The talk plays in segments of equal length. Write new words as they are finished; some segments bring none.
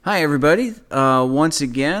Hi, everybody. Once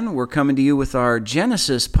again, we're coming to you with our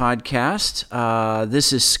Genesis podcast.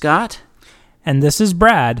 This is Scott. And this is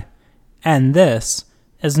Brad. And this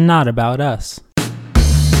is not about us.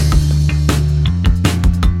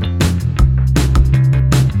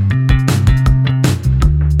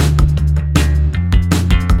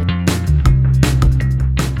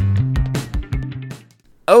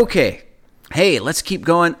 Okay. Hey, let's keep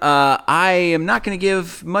going. I am not going to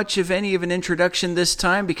give much of any of an introduction this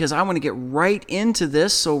time because I want to get right into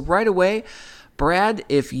this. So right away, Brad,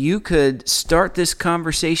 if you could start this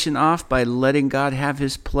conversation off by letting God have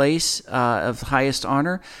his place of highest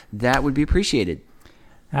honor, that would be appreciated.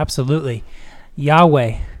 Absolutely.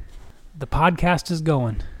 Yahweh, the podcast is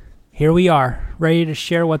going. Here we are, ready to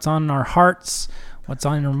share what's on our hearts, what's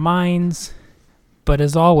on our minds. But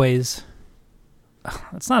as always,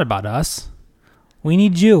 it's not about us. We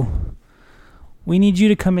need you. We need you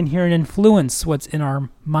to come in here and influence what's in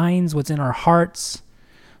our minds, what's in our hearts.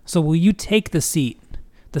 So will you take the seat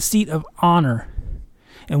of honor,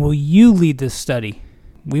 and will you lead this study?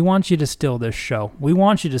 We want you to steal this show. We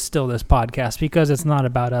want you to steal this podcast because it's not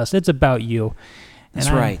about us. It's about you.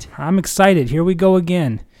 That's right. I'm excited. Here we go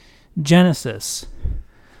again. Genesis.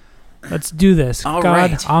 Let's do this. All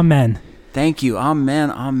God, right. Amen. Thank you.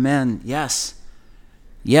 Amen. Amen. Yes.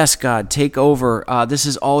 Yes, God, take over. This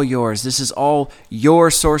is all yours. This is all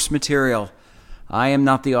your source material. I am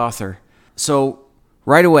not the author. So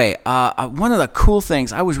right away, one of the cool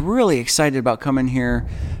things, I was really excited about coming here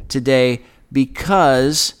today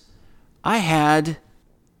because I had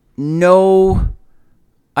no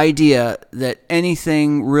idea that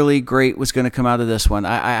anything really great was going to come out of this one.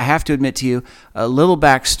 I have to admit to you, a little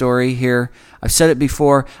backstory here. I've said it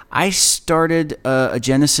before. I started a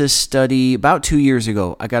Genesis study about 2 years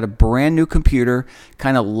ago. I got a brand new computer,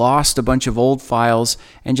 kind of lost a bunch of old files,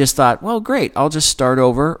 and just thought, well, great, I'll just start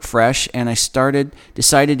over fresh. And I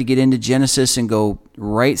decided to get into Genesis and go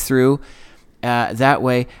right through that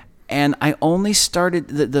way. And I only started,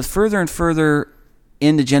 the further and further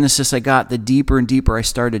into Genesis I got, the deeper and deeper I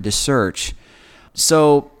started to search.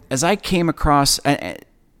 So as I came across,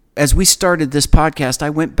 as we started this podcast, I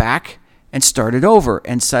went back and started over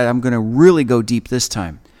and said, I'm going to really go deep this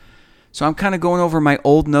time. So I'm kind of going over my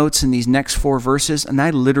old notes in these next 4 verses, and I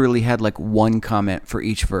literally had like one comment for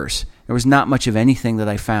each verse. There was not much of anything that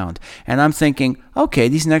I found. And I'm thinking, okay,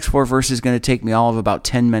 these next 4 verses are going to take me all of about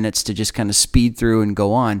 10 minutes to just kind of speed through and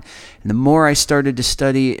go on. And the more I started to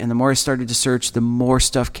study and the more I started to search, the more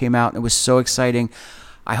stuff came out, and it was so exciting.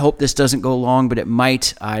 I hope this doesn't go long, but it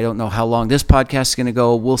might. I don't know how long this podcast is going to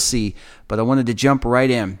go. We'll see. But I wanted to jump right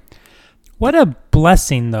in. What a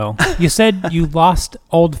blessing, though. You said you lost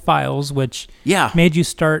old files, which made you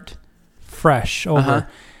start fresh over. Uh-huh.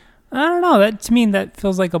 I don't know. To me, that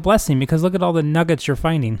feels like a blessing because look at all the nuggets you're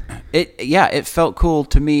finding. It felt cool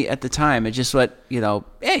to me at the time. It just went,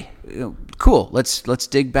 hey, cool. Let's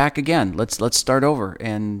dig back again. Let's start over.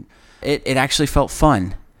 And it actually felt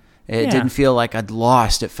fun. It didn't feel like I'd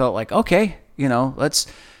lost. It felt like, okay,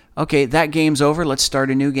 that game's over. Let's start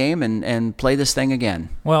a new game and play this thing again.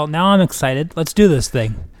 Well, now I'm excited. Let's do this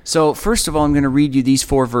thing. So first of all, I'm going to read you these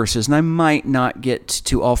 4 verses, and I might not get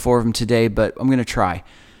to all 4 of them today, but I'm going to try.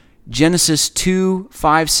 Genesis 2,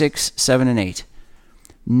 5, 6, 7, and 8.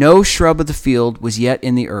 No shrub of the field was yet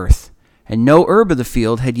in the earth, and no herb of the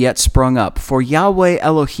field had yet sprung up, for Yahweh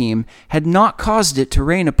Elohim had not caused it to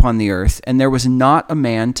rain upon the earth, and there was not a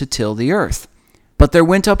man to till the earth. But there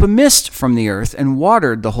went up a mist from the earth, and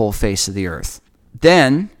watered the whole face of the earth.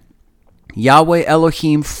 Then Yahweh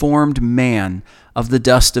Elohim formed man of the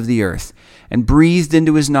dust of the earth, and breathed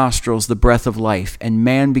into his nostrils the breath of life, and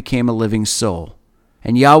man became a living soul.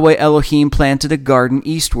 And Yahweh Elohim planted a garden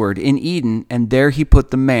eastward in Eden, and there he put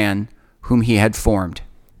the man whom he had formed.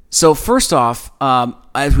 So first off,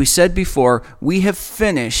 as we said before, we have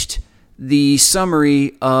finished the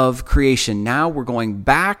summary of creation. Now we're going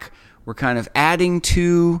back. We're kind of adding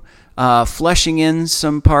to, fleshing in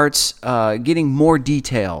some parts, getting more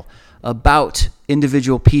detail about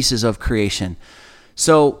individual pieces of creation.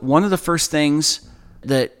 So one of the first things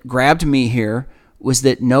that grabbed me here was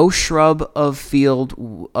that no shrub of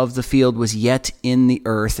the field was yet in the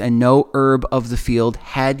earth, and no herb of the field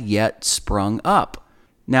had yet sprung up.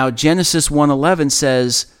 Now Genesis 1:11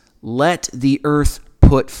 says, "Let the earth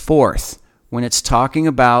put forth," when it's talking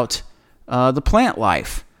about the plant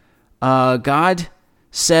life. God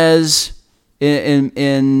says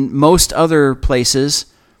in most other places,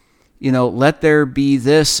 let there be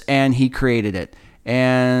this, and he created it.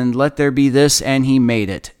 And let there be this, and he made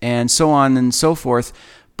it, and so on and so forth.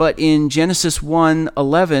 But in Genesis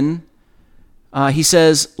 1:11, he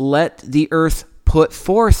says, let the earth put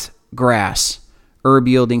forth grass, herb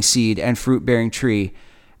yielding seed, and fruit bearing tree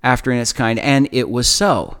after in its kind. And it was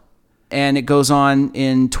so. And it goes on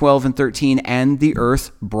in 12 and 13, and the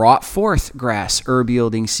earth brought forth grass, herb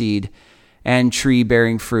yielding seed, and tree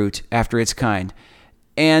bearing fruit after its kind.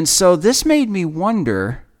 And so this made me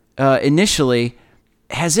wonder, initially,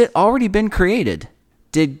 has it already been created?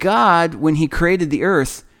 Did God, when he created the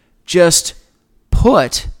earth, just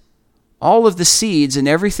put all of the seeds and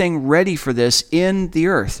everything ready for this in the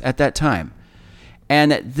earth at that time?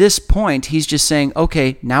 And at this point, he's just saying,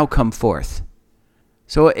 okay, now come forth.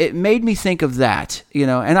 So it made me think of that,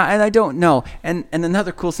 and I don't know. And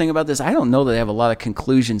another cool thing about this, I don't know that I have a lot of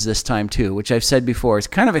conclusions this time too, which I've said before. It's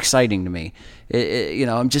kind of exciting to me.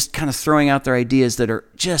 I'm just kind of throwing out their ideas that are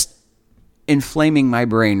just inflaming my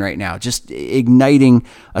brain right now, just igniting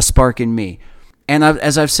a spark in me. And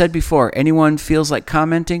as I've said before, anyone feels like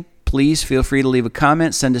commenting, please feel free to leave a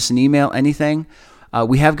comment, send us an email, anything.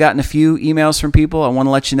 We have gotten a few emails from people. I want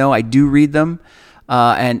to let you know I do read them,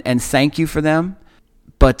 and thank you for them.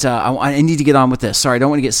 But I need to get on with this. Sorry, I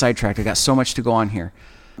don't want to get sidetracked. I got so much to go on here.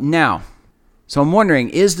 Now, so I'm wondering,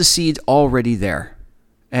 is the seed already there,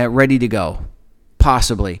 ready to go?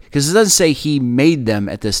 Possibly. Because it doesn't say he made them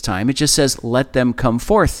at this time. It just says, let them come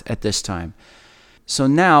forth at this time. So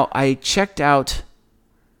now I checked out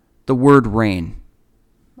the word rain.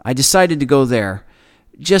 I decided to go there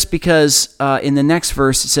just because in the next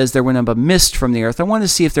verse it says there went up a mist from the earth. I wanted to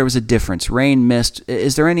see if there was a difference. Rain, mist.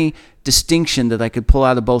 Is there any distinction that I could pull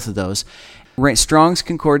out of both of those? Strong's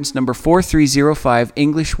Concordance number 4305,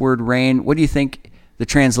 English word rain. What do you think the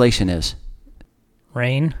translation is?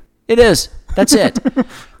 Rain. It is. That's it.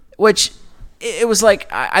 Which, it was like,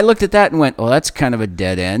 I looked at that and went, oh, that's kind of a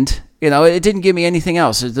dead end. It didn't give me anything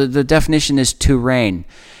else. The definition is to rain.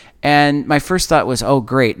 And my first thought was, oh,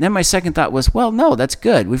 great. And then my second thought was, well, no, that's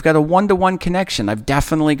good. We've got a one-to-one connection. I've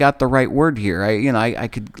definitely got the right word here. I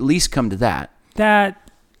could at least come to that.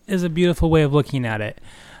 That is a beautiful way of looking at it.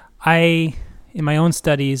 In my own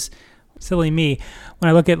studies, silly me, when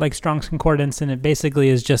I look at like Strong's Concordance and it basically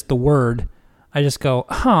is just the word, I just go,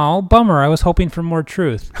 oh, bummer. I was hoping for more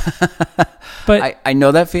truth. But I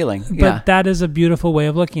know that feeling. But that is a beautiful way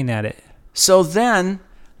of looking at it. So then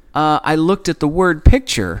I looked at the word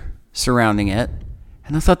picture surrounding it,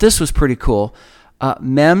 and I thought this was pretty cool.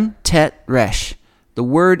 Mem tet resh. The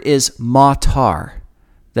word is matar,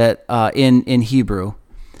 that in Hebrew.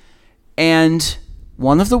 And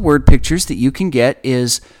one of the word pictures that you can get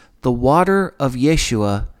is the water of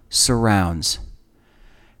Yeshua surrounds.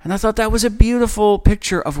 And I thought that was a beautiful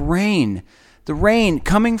picture of rain. The rain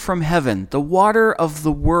coming from heaven, the water of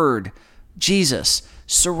the Word, Jesus,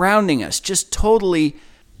 surrounding us, just totally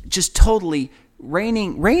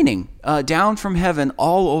raining down from heaven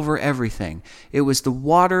all over everything. It was the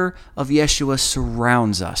water of Yeshua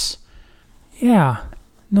surrounds us. Yeah.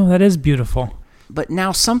 No, that is beautiful. But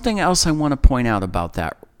now something else I want to point out about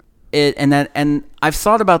that. And I've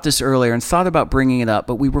thought about this earlier and thought about bringing it up,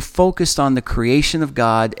 but we were focused on the creation of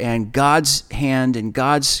God and God's hand and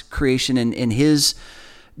God's creation and his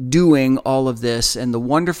doing all of this and the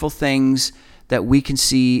wonderful things that we can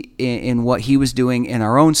see in what he was doing in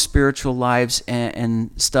our own spiritual lives and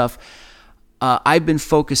stuff. I've been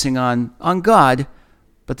focusing on God,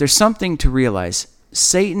 but there's something to realize.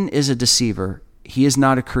 Satan is a deceiver. He is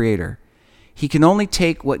not a creator. He can only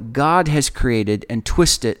take what God has created and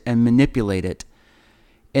twist it and manipulate it.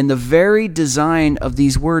 In the very design of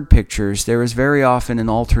these word pictures, there is very often an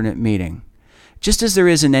alternate meaning, just as there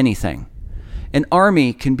is in anything. An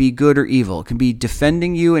army can be good or evil. It can be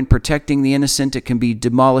defending you and protecting the innocent. It can be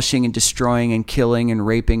demolishing and destroying and killing and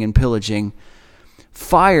raping and pillaging.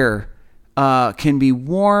 Fire can be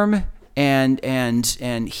warm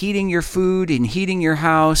and heating your food and heating your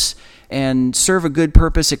house and serve a good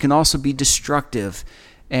purpose. It can also be destructive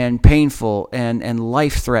and painful and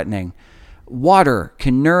life-threatening. Water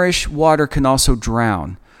can nourish. Water can also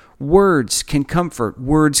drown. Words can comfort.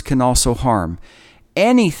 Words can also harm.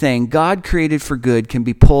 Anything God created for good can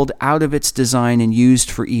be pulled out of its design and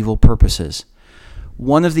used for evil purposes.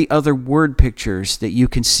 One of the other word pictures that you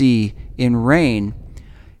can see in rain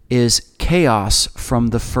is chaos from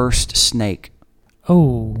the first snake.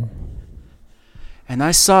 Oh. And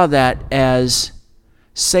I saw that as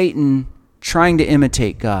Satan trying to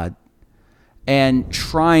imitate God and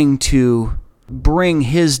trying to bring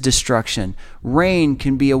his destruction. Rain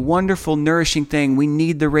can be a wonderful, nourishing thing. We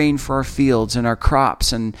need the rain for our fields and our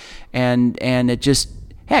crops, and it just,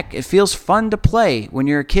 heck, it feels fun to play when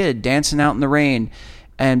you're a kid, dancing out in the rain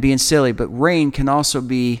and being silly. But rain can also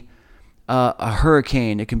be a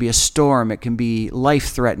hurricane. It can be a storm. It can be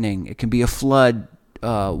life-threatening. It can be a flood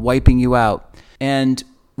wiping you out. And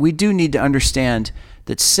we do need to understand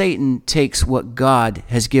that Satan takes what God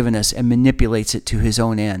has given us and manipulates it to his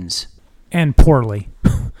own ends. And poorly.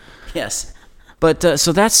 Yes. But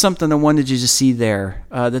so that's something I wanted you to see there,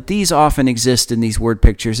 that these often exist in these word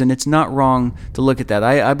pictures, and it's not wrong to look at that.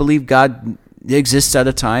 I believe God exists at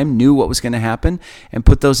a time, knew what was going to happen, and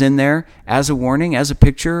put those in there as a warning, as a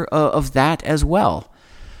picture of that as well.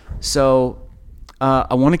 So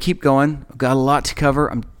I want to keep going. I've got a lot to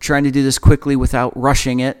cover. I'm trying to do this quickly without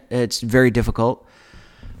rushing it. It's very difficult.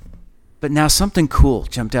 But now something cool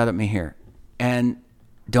jumped out at me here. And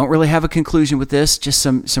don't really have a conclusion with this, just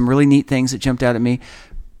some really neat things that jumped out at me.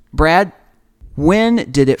 Brad, when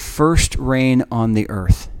did it first rain on the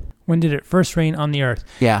earth? When did it first rain on the earth?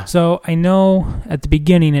 Yeah. So I know at the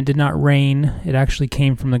beginning it did not rain. It actually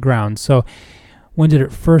came from the ground. So when did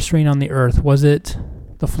it first rain on the earth? Was it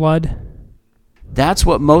the flood? That's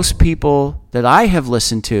what most people that I have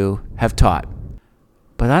listened to have taught.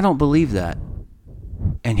 But I don't believe that.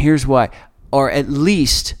 And here's why. Or at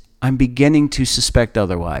least I'm beginning to suspect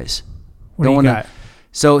otherwise. What do you got?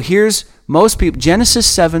 So here's most people. Genesis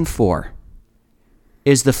 7:4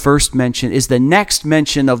 is the first mention, is the next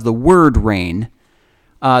mention of the word rain.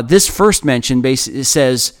 This first mention basically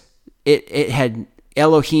says it had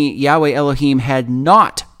Yahweh Elohim had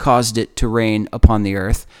not caused it to rain upon the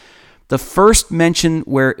earth. The first mention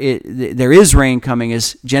where there is rain coming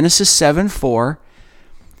is Genesis 7:4,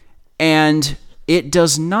 and it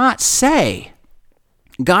does not say.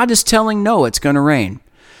 God is telling Noah it's going to rain.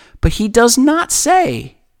 But he does not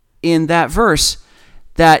say in that verse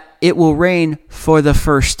that it will rain for the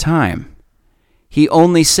first time. He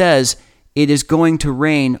only says it is going to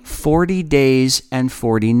rain 40 days and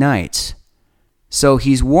 40 nights. So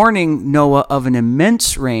he's warning Noah of an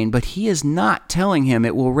immense rain, but he is not telling him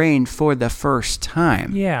it will rain for the first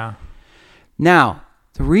time. Yeah. Now,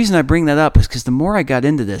 the reason I bring that up is because the more I got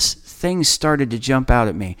into this, things started to jump out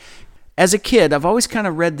at me. As a kid, I've always kind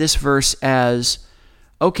of read this verse as,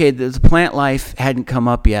 okay, the plant life hadn't come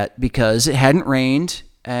up yet because it hadn't rained,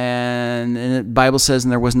 and the Bible says,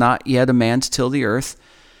 and there was not yet a man to till the earth.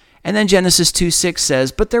 And then Genesis 2:6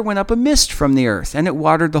 says, but there went up a mist from the earth, and it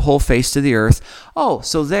watered the whole face of the earth. Oh,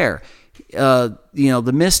 so there,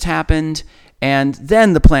 the mist happened, and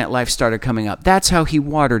then the plant life started coming up. That's how he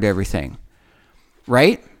watered everything,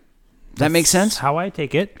 right? That makes sense? How I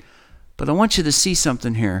take it. But I want you to see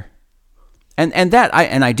something here. And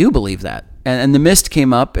I do believe that. And the mist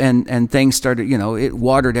came up and things started, it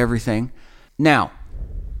watered everything. Now,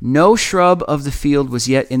 no shrub of the field was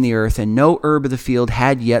yet in the earth, and no herb of the field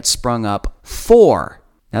had yet sprung up for.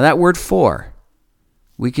 Now that word for,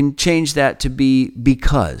 we can change that to be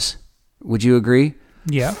because. Would you agree?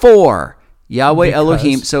 Yeah. For Yahweh Because.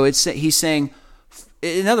 Elohim. So he's saying,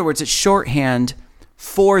 in other words, it's shorthand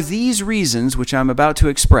for these reasons, which I'm about to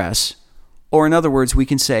express. Or in other words, we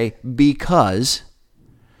can say because.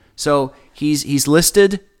 So he's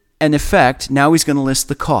listed an effect. Now he's going to list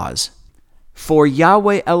the cause. For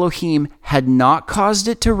Yahweh Elohim had not caused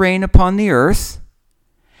it to rain upon the earth,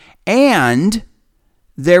 and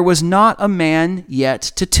there was not a man yet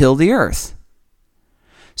to till the earth.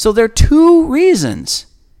 So there are two reasons.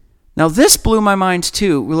 Now this blew my mind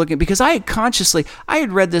too. We're looking because I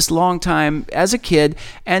had read this long time as a kid,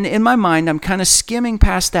 and in my mind I'm kind of skimming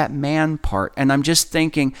past that man part, and I'm just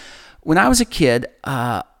thinking, when I was a kid,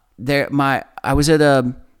 I was at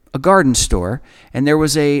a garden store, and there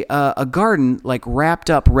was a garden like wrapped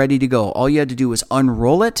up, ready to go. All you had to do was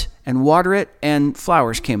unroll it and water it, and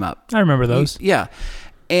flowers came up. I remember those. Yeah,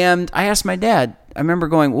 and I asked my dad. I remember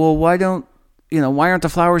going, well, why aren't the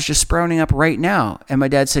flowers just sprouting up right now? And my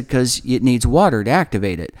dad said, because it needs water to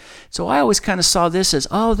activate it. So I always kind of saw this as,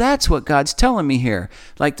 oh, that's what God's telling me here.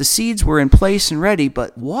 Like the seeds were in place and ready,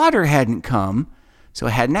 but water hadn't come, so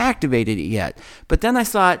it hadn't activated it yet. But then I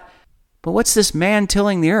thought, but what's this man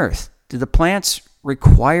tilling the earth? Do the plants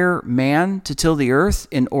require man to till the earth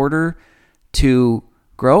in order to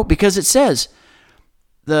grow? Because it says,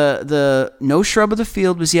 the no shrub of the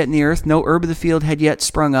field was yet in the earth, no herb of the field had yet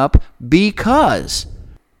sprung up, because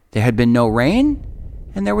there had been no rain,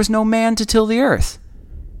 and there was no man to till the earth.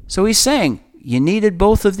 So he's saying, you needed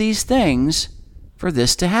both of these things for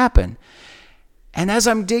this to happen. And as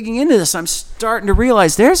I'm digging into this, I'm starting to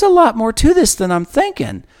realize there's a lot more to this than I'm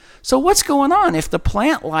thinking. So what's going on? If the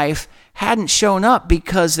plant life hadn't shown up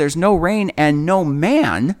because there's no rain and no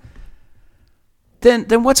man,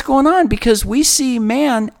 then what's going on? Because we see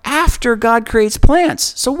man after God creates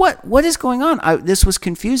plants. So what is going on? This was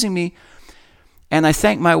confusing me, and I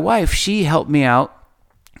thank my wife. She helped me out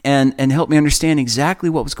and helped me understand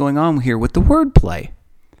exactly what was going on here with the wordplay.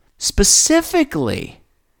 Specifically,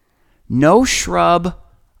 no shrub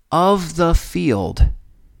of the field,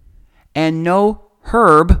 and no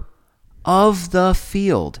herb of the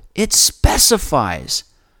field. It specifies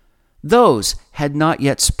those had not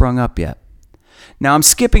yet sprung up yet. Now I'm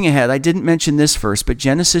skipping ahead. I didn't mention this first, but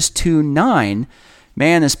Genesis 2:9,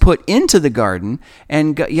 man is put into the garden,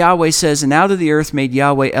 and Yahweh says, and out of the earth made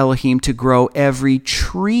Yahweh Elohim to grow every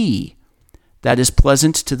tree that is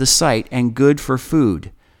pleasant to the sight and good for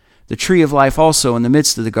food. The tree of life also in the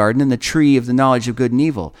midst of the garden, and the tree of the knowledge of good and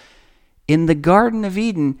evil. In the Garden of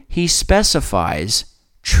Eden, he specifies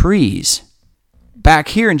trees. Back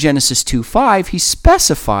here in Genesis 2:5, he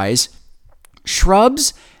specifies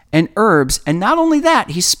shrubs and herbs. And not only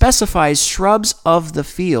that, he specifies shrubs of the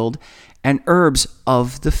field and herbs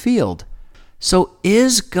of the field. So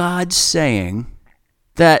is God saying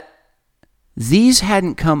that these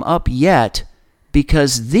hadn't come up yet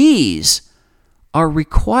because these are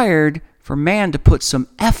required for man to put some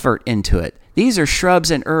effort into it? These are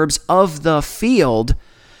shrubs and herbs of the field.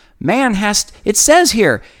 Man it says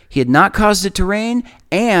here, he had not caused it to rain,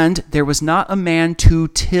 and there was not a man to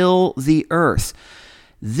till the earth.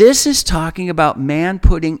 This is talking about man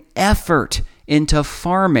putting effort into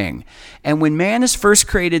farming. And when man is first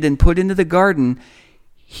created and put into the garden,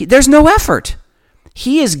 there's no effort.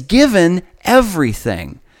 He is given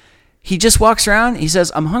everything. He just walks around, he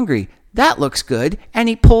says, I'm hungry. That looks good. And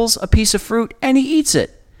he pulls a piece of fruit and he eats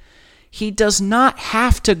it. He does not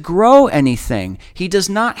have to grow anything. He does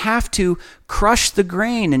not have to crush the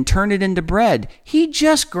grain and turn it into bread. He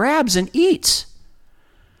just grabs and eats.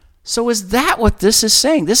 So is that what this is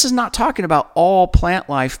saying? This is not talking about all plant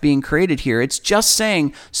life being created here. It's just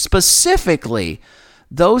saying specifically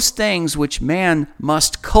those things which man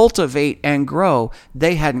must cultivate and grow,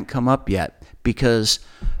 they hadn't come up yet because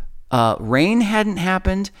rain hadn't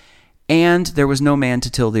happened and there was no man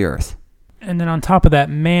to till the earth. And then on top of that,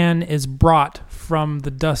 man is brought from the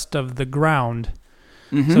dust of the ground.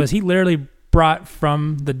 Mm-hmm. So is he literally brought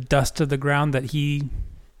from the dust of the ground that he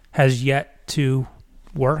has yet to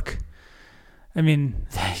work? I mean...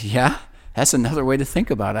 Yeah, that's another way to think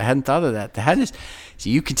about it. I hadn't thought of that. So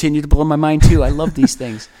you continue to blow my mind too. I love these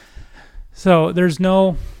things. So there's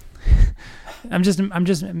no... I'm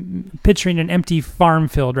just picturing an empty farm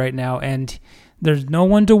field right now, and there's no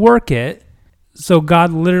one to work it. So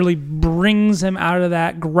God literally brings him out of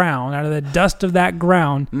that ground, out of the dust of that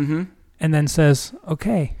ground, mm-hmm. and then says,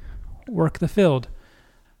 okay, work the field.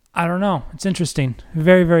 I don't know. It's interesting.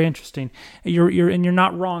 Very, very interesting. You're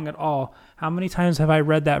not wrong at all. How many times have I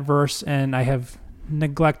read that verse and I have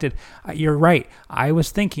neglected? You're right. I was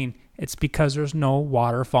thinking it's because there's no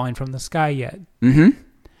water falling from the sky yet. Mm-hmm.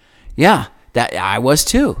 Yeah, that I was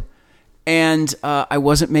too. And I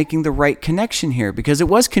wasn't making the right connection here because it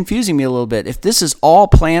was confusing me a little bit. If this is all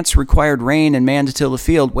plants required rain and man to till the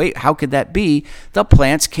field, wait, how could that be? The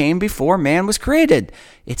plants came before man was created.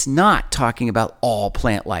 It's not talking about all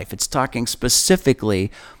plant life. It's talking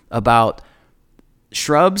specifically about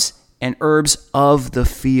shrubs and herbs of the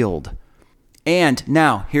field. And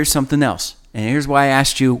now, here's something else. And here's why I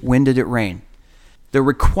asked you, when did it rain? The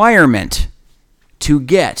requirement to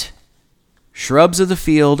get shrubs of the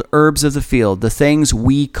field, herbs of the field, the things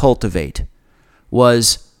we cultivate,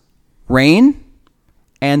 was rain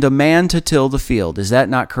and a man to till the field. Is that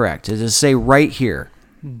not correct? Does it say right here?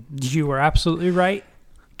 You are absolutely right.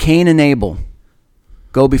 Cain and Abel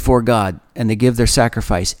go before God and they give their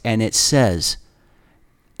sacrifice. And it says,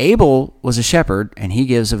 Abel was a shepherd and he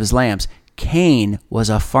gives of his lambs. Cain was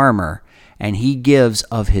a farmer and he gives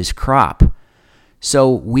of his crop.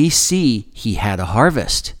 So we see he had a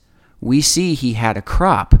harvest. We see he had a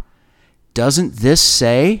crop. Doesn't this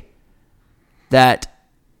say that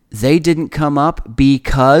they didn't come up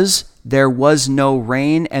because there was no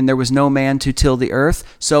rain and there was no man to till the earth?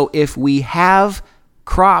 So if we have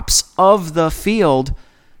crops of the field,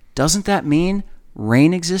 doesn't that mean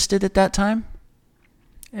rain existed at that time?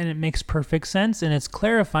 And it makes perfect sense, and it's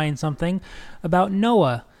clarifying something about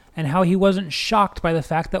Noah and how he wasn't shocked by the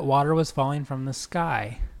fact that water was falling from the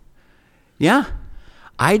sky. Yeah.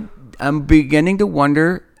 I'm beginning to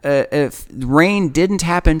wonder if rain didn't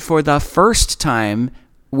happen for the first time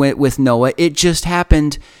with Noah. It just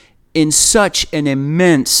happened in such an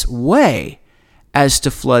immense way as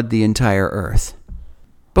to flood the entire earth.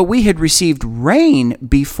 But we had received rain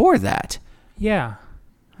before that. Yeah.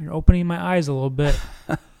 You're opening my eyes a little bit.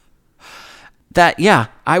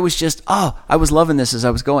 I was loving this as I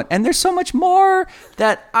was going. And there's so much more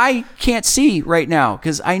that I can't see right now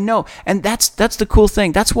because I know. And that's the cool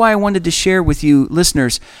thing. That's why I wanted to share with you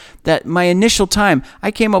listeners that my initial time,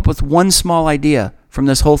 I came up with one small idea from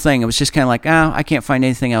this whole thing. It was just kind of like, I can't find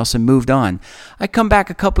anything else, and moved on. I come back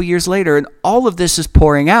a couple years later, and all of this is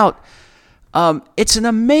pouring out. It's an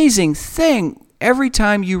amazing thing. Every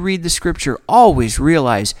time you read the scripture, always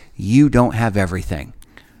realize you don't have everything.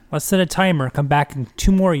 Let's set a timer. Come back in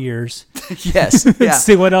 2 more years. Yes. Yeah.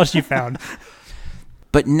 See what else you found.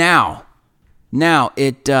 But now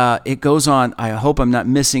it goes on. I hope I'm not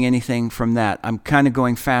missing anything from that. I'm kind of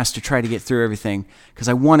going fast to try to get through everything because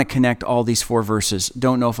I want to connect all these 4 verses.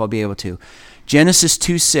 Don't know if I'll be able to. Genesis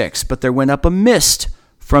 2:6, but there went up a mist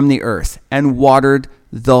from the earth and watered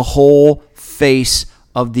the whole face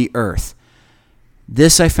of the earth.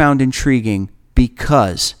 This I found intriguing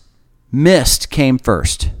because mist came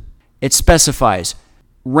first. It specifies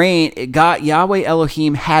rain. Yahweh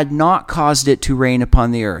Elohim had not caused it to rain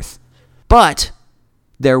upon the earth, but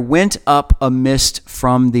there went up a mist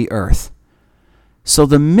from the earth. So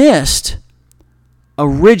the mist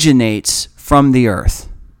originates from the earth.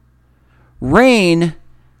 Rain,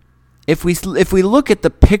 if we look at the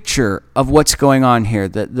picture of what's going on here,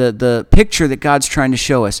 the picture that God's trying to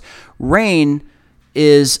show us, rain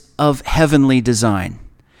is of heavenly design.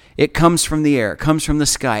 It comes from the air, it comes from the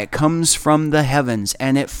sky, it comes from the heavens,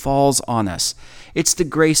 and it falls on us. It's the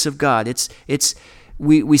grace of God.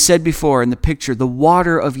 We said before in the picture, the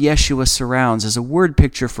water of Yeshua surrounds as a word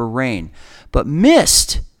picture for rain. But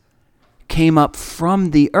mist came up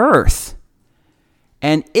from the earth,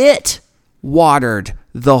 and it watered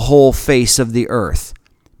the whole face of the earth.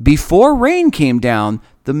 Before rain came down,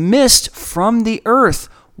 the mist from the earth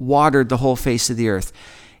watered the whole face of the earth.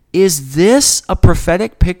 Is this a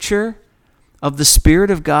prophetic picture of the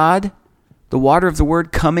Spirit of God, the water of the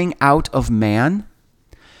Word coming out of man?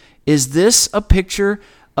 Is this a picture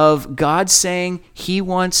of God saying he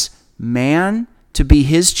wants man to be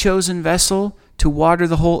his chosen vessel to water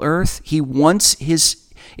the whole earth?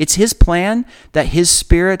 It's his plan that his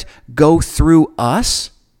Spirit go through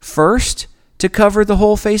us first to cover the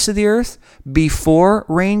whole face of the earth before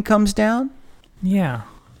rain comes down? Yeah.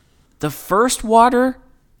 The first water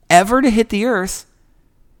ever to hit the earth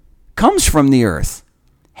comes from the earth.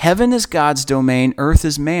 Heaven is God's domain, earth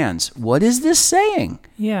is man's. What is this saying?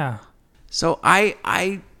 Yeah. So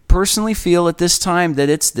I personally feel at this time that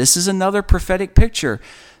this is another prophetic picture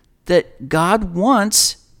that God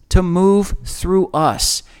wants to move through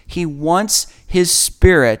us. He wants his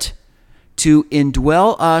Spirit to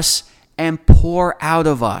indwell us and pour out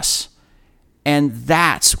of us. And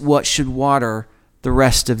that's what should water the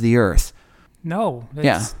rest of the earth. No.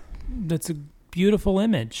 That's a beautiful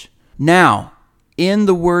image. Now, in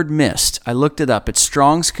the word mist, I looked it up. It's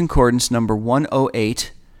Strong's Concordance number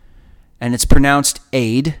 108, and it's pronounced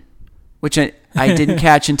aid, which I didn't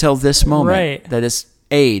catch until this moment. Right. That is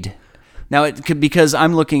aid. Now, because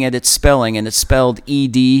I'm looking at its spelling, and it's spelled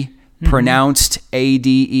E-D, pronounced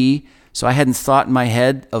A-D-E, so I hadn't thought in my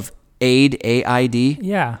head of aid, A-I-D.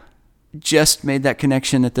 Yeah. Just made that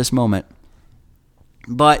connection at this moment.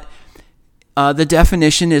 But the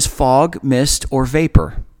definition is fog, mist, or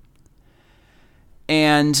vapor.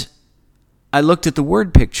 And I looked at the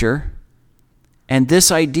word picture, and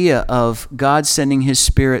this idea of God sending his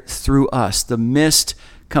Spirit through us, the mist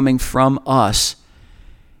coming from us,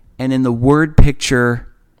 and in the word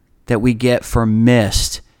picture that we get for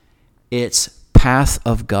mist, it's path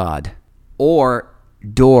of God or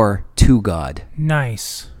door to God.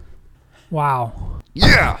 Nice. Wow.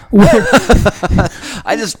 Yeah.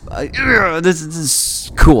 This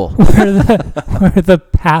is cool. We're the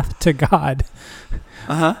path to God.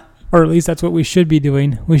 Uh-huh. Or at least that's what we should be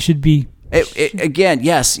doing. We should be... Again,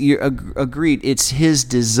 yes, you agreed. It's his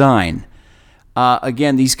design.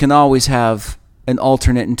 Again, these can always have an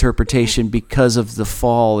alternate interpretation because of the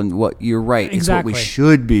fall and what you're right. Exactly. It's what we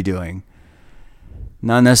should be doing,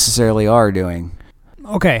 not necessarily are doing.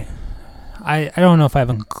 Okay. I don't know if I have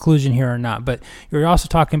a conclusion here or not, but you're also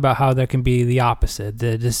talking about how there can be the opposite.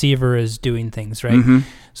 The deceiver is doing things, right? Mm-hmm.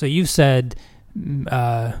 So you said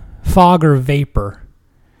fog or vapor.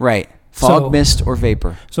 Right. Fog, mist, or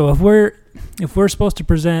vapor. So if we're supposed to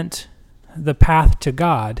present the path to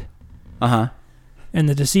God, and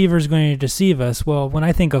the deceiver is going to deceive us, well, when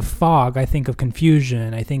I think of fog, I think of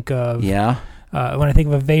confusion. I think of when I think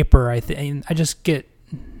of a vapor, I just get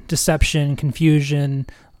deception, confusion,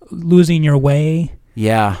 losing your way.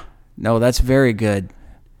 Yeah. No, that's very good.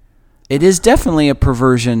 It is definitely a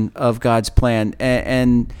perversion of God's plan.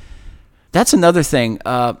 And that's another thing.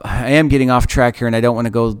 I am getting off track here, and I don't want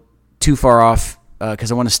to go too far off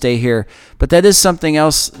because I want to stay here. But that is something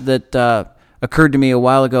else that occurred to me a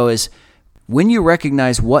while ago is when you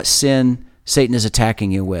recognize what sin Satan is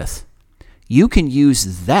attacking you with, you can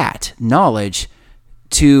use that knowledge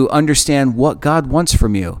to understand what God wants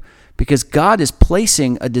from you, because God is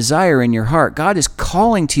placing a desire in your heart. God is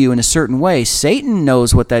calling to you in a certain way. Satan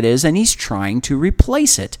knows what that is, and he's trying to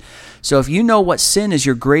replace it. So if you know what sin is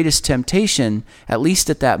your greatest temptation, at least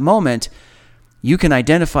at that moment, you can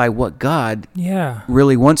identify what God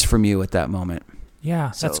really wants from you at that moment.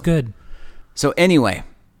 Yeah, that's good. So anyway,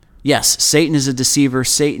 yes, Satan is a deceiver.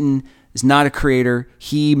 Satan is not a creator.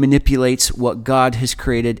 He manipulates what God has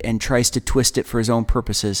created and tries to twist it for his own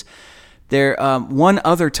purposes. There, one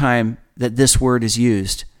other time that this word is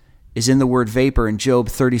used is in the word vapor in Job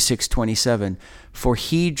 36:27. For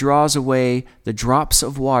he draws away the drops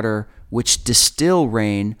of water which distill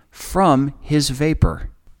rain from his vapor.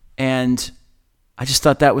 And I just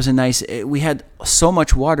thought that was a nice, we had so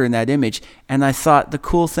much water in that image. And I thought the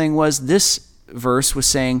cool thing was this verse was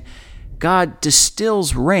saying God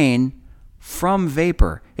distills rain from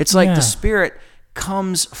vapor. It's like the Spirit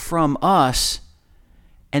comes from us,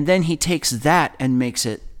 and then he takes that and makes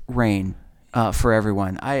it rain for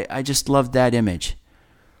everyone. I just loved that image.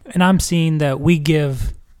 And I'm seeing that we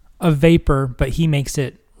give a vapor, but he makes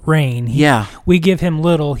it rain. We give him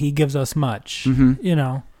little, he gives us much.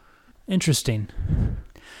 Interesting.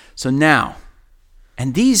 So now,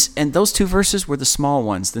 and those two verses were the small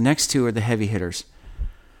ones. The next two are the heavy hitters.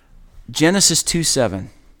 Genesis 2:7.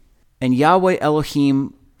 And Yahweh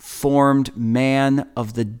Elohim formed man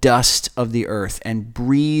of the dust of the earth and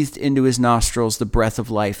breathed into his nostrils the breath of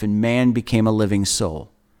life, and man became a living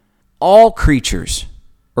soul. All creatures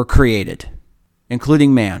are created,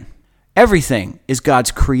 including man. Everything is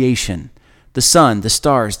God's creation. The sun, the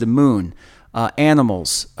stars, the moon,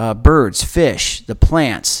 animals, birds, fish, the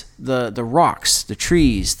plants, the rocks, the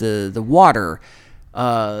trees, the water,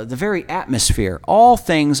 the very atmosphere. All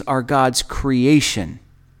things are God's creation.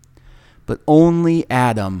 But only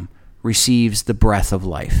Adam receives the breath of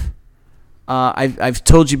life. I've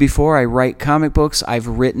told you before, I write comic books. I've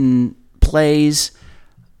written plays.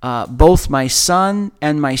 Both my son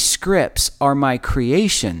and my scripts are my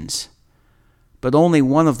creations, but only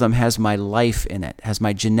one of them has my life in it, has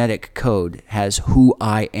my genetic code, has who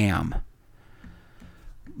I am.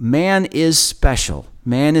 Man is special.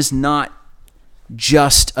 Man is not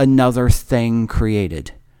just another thing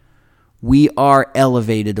created. We are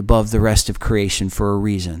elevated above the rest of creation for a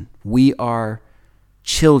reason. We are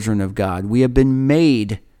children of God. We have been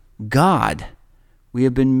made God. We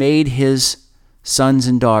have been made his sons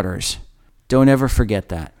and daughters. Don't ever forget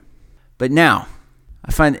that. But now,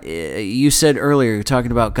 I find you said earlier, you're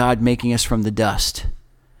talking about God making us from the dust.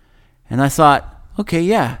 And I thought, okay,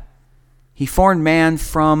 yeah. He formed man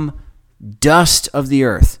from dust of the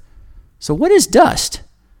earth. So what is dust?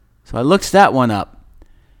 So I looked that one up.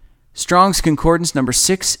 Strong's Concordance number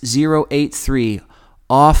 6083,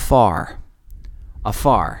 afar.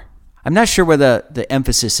 Afar. I'm not sure where the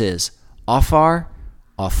emphasis is. Afar?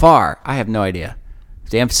 Afar. I have no idea.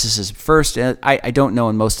 If the emphasis is first, I don't know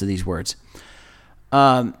in most of these words.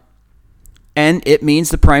 And it means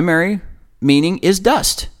the primary meaning is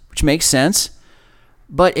dust, which makes sense.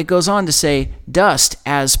 But it goes on to say dust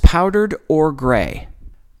as powdered or gray.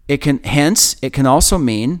 It can also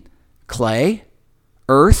mean clay,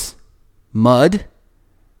 earth, mud,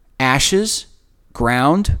 ashes,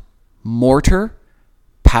 ground, mortar,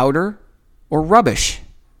 powder, or rubbish.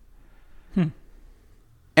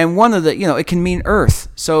 And one of the, it can mean earth.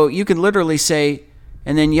 So you can literally say,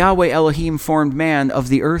 and then Yahweh Elohim formed man of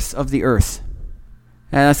the earth of the earth.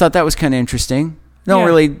 And I thought that was kind of interesting.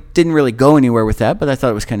 Didn't really go anywhere with that, but I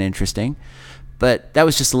thought it was kind of interesting. But that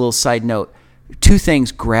was just a little side note. Two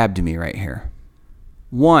things grabbed me right here.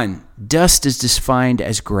 One, dust is defined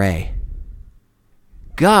as gray.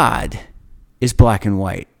 God is black and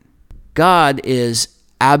white. God is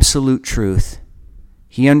absolute truth.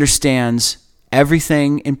 He understands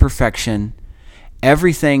everything in perfection.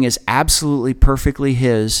 Everything is absolutely perfectly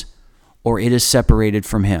his, or it is separated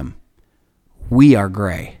from him. We are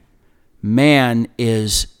gray. Man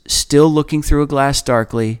is still looking through a glass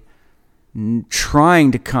darkly,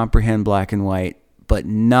 trying to comprehend black and white, but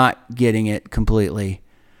not getting it completely.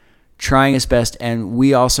 Trying his best, and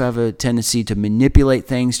we also have a tendency to manipulate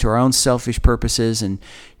things to our own selfish purposes and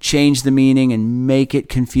change the meaning and make it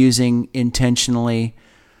confusing intentionally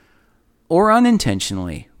or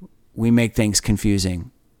unintentionally. We make things confusing.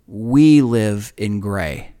 We live in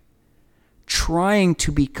gray, trying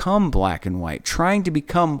to become black and white, trying to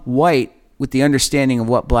become white with the understanding of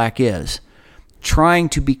what black is, trying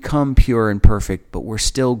to become pure and perfect, but we're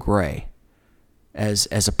still gray as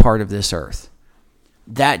a part of this earth.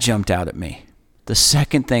 That jumped out at me. The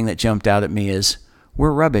second thing that jumped out at me is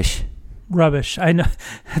we're rubbish. Rubbish. I know.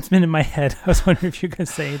 That's been in my head. I was wondering if you could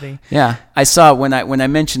say anything. Yeah, I saw when I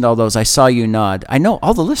mentioned all those, I saw you nod. I know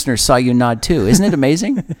all the listeners saw you nod too. Isn't it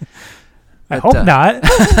amazing? I hope not.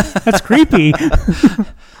 That's creepy.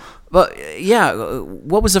 But yeah,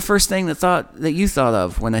 what was the first thing that you thought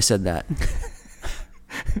of when I said that?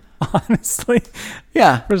 Honestly,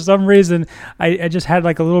 Yeah. for some reason, I just had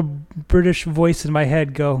like a little British voice in my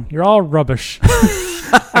head go, "You're all rubbish."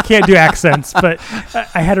 I can't do accents, but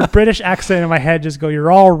I had a British accent in my head just go,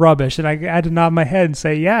 "You're all rubbish." And I had to nod my head and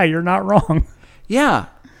say, "Yeah, you're not wrong." Yeah.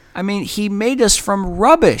 I mean, he made us from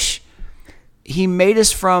rubbish. He made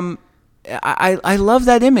us from... I love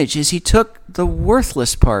that image, is he took the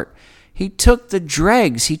worthless part. He took the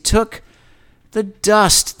dregs. He took the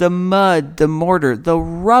dust, the mud, the mortar, the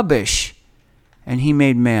rubbish, and he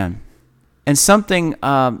made man. And something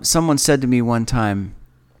someone said to me one time,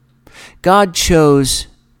 God chose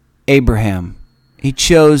Abraham. He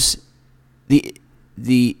chose the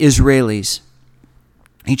Israelis.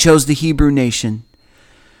 He chose the Hebrew nation,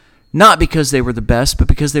 not because they were the best, but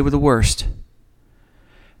because they were the worst.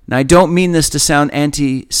 Now, I don't mean this to sound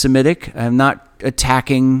anti-Semitic. I'm not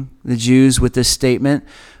attacking the Jews with this statement,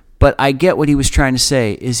 but I get what he was trying to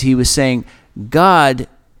say, is he was saying God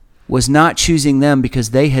was not choosing them because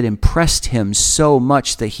they had impressed him so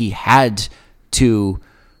much that he had to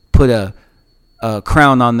put a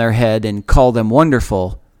crown on their head and call them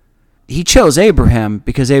wonderful. He chose Abraham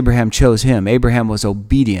because Abraham chose him. Abraham was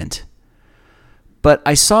obedient. But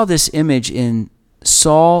I saw this image in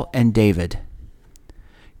Saul and David.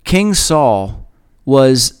 King Saul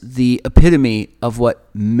was the epitome of what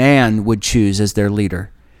man would choose as their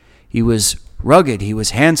leader. He was rugged, he was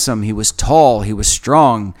handsome, he was tall, he was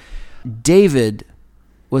strong. David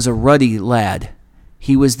was a ruddy lad.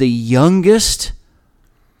 He was the youngest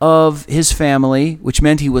of his family, which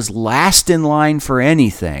meant he was last in line for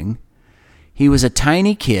anything. He was a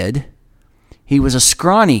tiny kid. He was a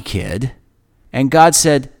scrawny kid. And God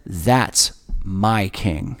said, "That's my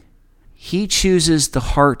king." He chooses the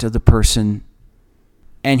heart of the person,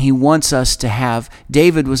 and he wants us to have...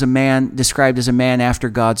 David was a man described as a man after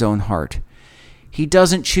God's own heart. He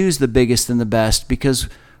doesn't choose the biggest and the best because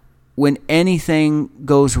when anything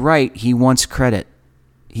goes right, he wants credit.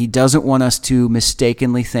 He doesn't want us to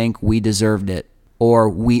mistakenly think we deserved it or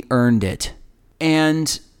we earned it.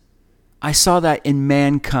 And I saw that in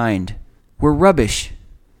mankind. We're rubbish.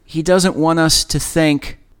 He doesn't want us to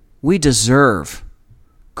think we deserve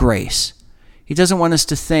grace. He doesn't want us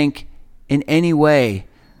to think in any way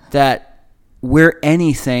that we're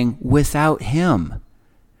anything without him.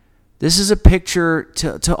 This is a picture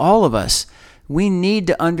to all of us. We need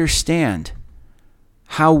to understand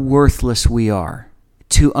how worthless we are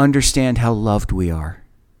to understand how loved we are.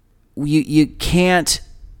 You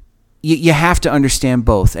have to understand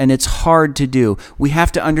both, and it's hard to do. We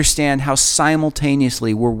have to understand how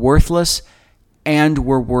simultaneously we're worthless and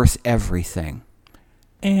we're worth everything.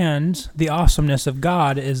 And the awesomeness of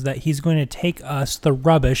God is that he's going to take us, the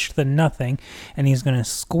rubbish, the nothing, and he's going to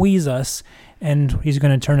squeeze us, and he's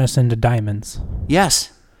going to turn us into diamonds.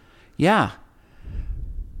 Yes. Yeah.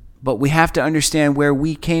 But we have to understand where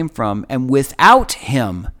we came from, and without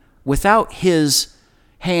him, without his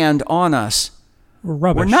hand on us,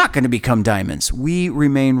 Rubbish. We're not going to become diamonds. We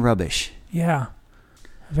remain rubbish. Yeah.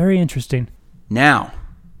 Very interesting. Now,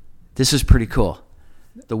 this is pretty cool.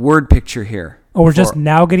 The word picture here. Oh, we're just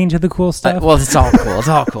now getting to the cool stuff? Well, it's all cool. It's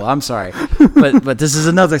all cool. I'm sorry. But this is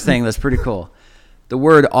another thing that's pretty cool. The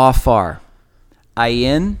word afar.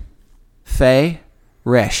 Ayin, fe,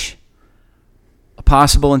 resh. A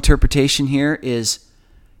possible interpretation here is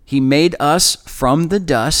he made us from the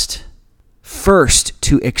dust first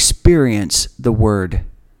to experience the word. I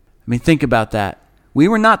mean, think about that. We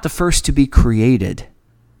were not the first to be created,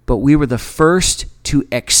 but we were the first to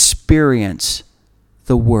experience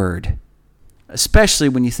the word. Especially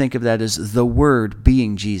when you think of that as the word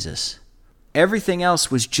being Jesus. Everything else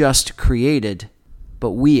was just created,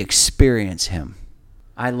 but we experience him.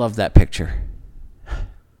 I love that picture.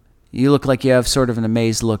 You look like you have sort of an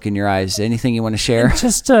amazed look in your eyes. Anything you want to share?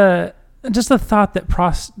 Just a thought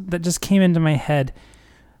that just came into my head.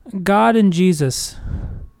 God and Jesus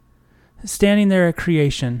standing there at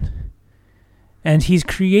creation, and he's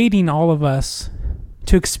creating all of us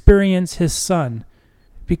to experience his son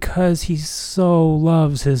because he so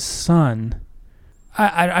loves his son.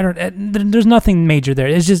 I don't. There's nothing major there.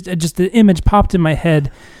 It's just the image popped in my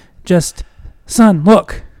head. Just, son,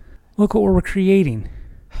 look what we're creating.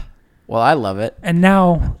 Well, I love it. And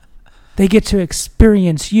now they get to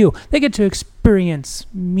experience you. They get to experience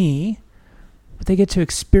me, but they get to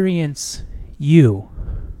experience you.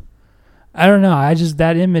 I don't know.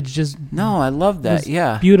 That image just No, I love that. was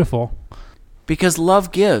Yeah. beautiful. Because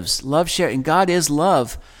love gives, love shares, and God is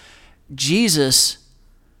love. Jesus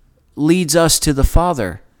leads us to the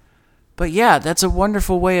Father. But yeah, that's a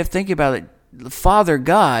wonderful way of thinking about it. The Father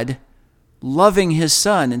God loving his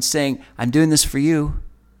Son and saying, I'm doing this for you.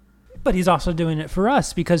 But he's also doing it for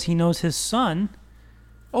us because he knows his Son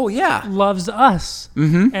Oh, yeah. loves us.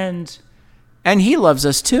 Mm-hmm. And he loves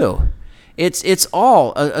us too. It's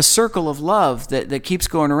all a circle of love that keeps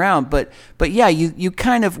going around. But yeah,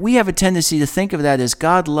 we have a tendency to think of that as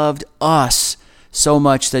God loved us so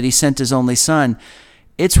much that he sent his only Son.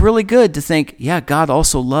 It's really good to think, yeah, God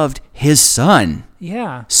also loved his Son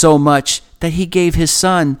so much that he gave his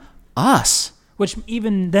Son us. Which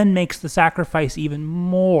even then makes the sacrifice even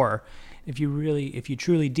more. If you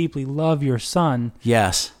truly deeply love your Son.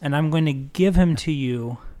 Yes. And I'm going to give him to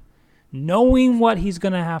you, knowing what he's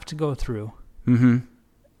going to have to go through. Mm-hmm.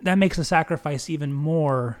 That makes the sacrifice even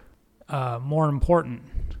more important.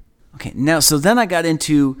 Okay, now, so then I got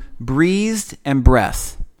into breathed and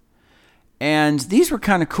breath. And these were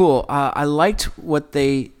kind of cool. I liked what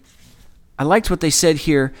they said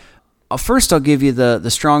here. First, I'll give you the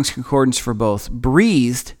Strong's Concordance for both.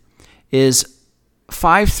 Breathed is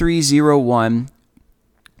 5301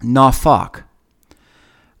 Nafak.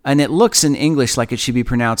 And it looks in English like it should be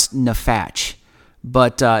pronounced Nafach,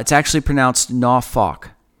 but it's actually pronounced Nafak.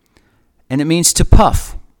 And it means to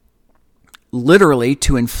puff. Literally,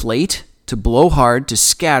 to inflate, to blow hard, to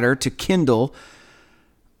scatter, to kindle.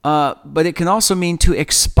 But it can also mean to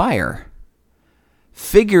expire.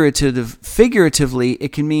 Figuratively,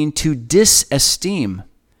 it can mean to disesteem,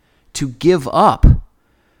 to give up,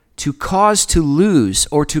 to cause to lose,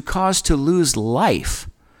 or to cause to lose life,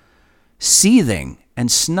 seething,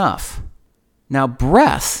 and snuff. Now,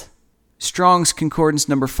 breath, Strong's Concordance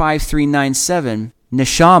number 5397,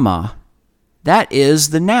 neshama, that is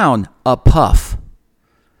the noun, a puff.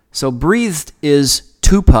 So breathed is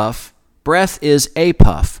to puff, breath is a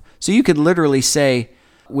puff. So you could literally say,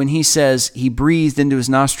 when he says he breathed into his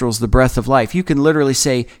nostrils the breath of life, you can literally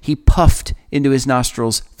say he puffed into his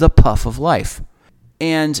nostrils the puff of life.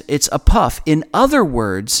 And it's a puff. In other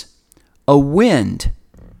words, a wind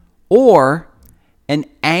or an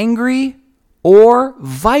angry or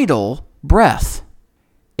vital breath.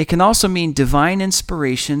 It can also mean divine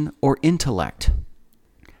inspiration or intellect.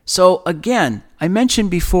 So again, I mentioned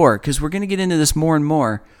before, because we're going to get into this more and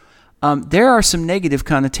more, there are some negative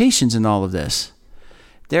connotations in all of this.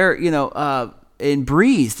 In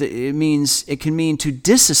breathed, it can mean to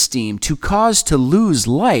disesteem, to cause to lose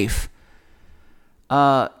life.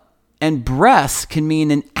 And breath can mean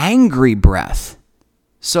an angry breath.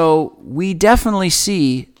 So we definitely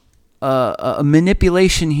see a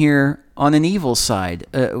manipulation here on an evil side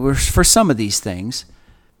for some of these things.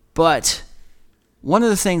 But one of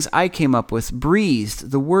the things I came up with,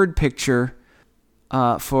 breathed, the word picture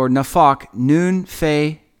for nafak, nun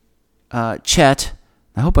fe chet,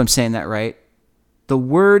 I hope I'm saying that right. The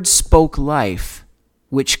word spoke life,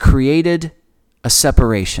 which created a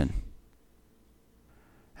separation.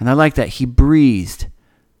 And I like that. He breathed.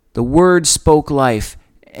 The word spoke life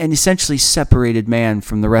and essentially separated man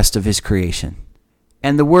from the rest of his creation.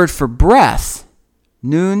 And the word for breath,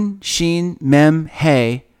 nun, shin, mem,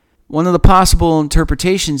 he, one of the possible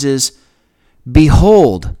interpretations is,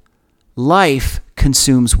 behold, life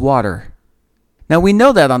consumes water. Now we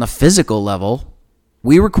know that on a physical level.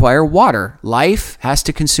 We require water. Life has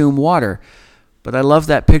to consume water. But I love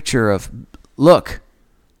that picture of, look,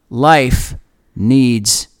 life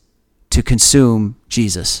needs to consume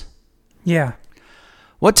Jesus. Yeah.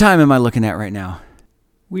 What time am I looking at right now?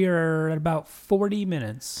 We are at about 40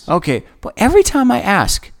 minutes. Okay, but every time I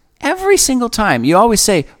ask, every single time, you always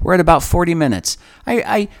say, we're at about 40 minutes.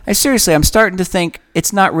 I seriously, I'm starting to think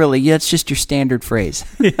it's not really, yeah, it's just your standard phrase.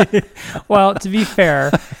 Well, to be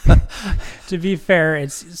fair,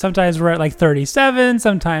 it's sometimes we're at like 37,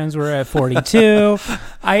 sometimes we're at 42.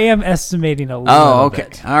 I am estimating a little bit. Oh, okay.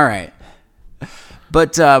 All right.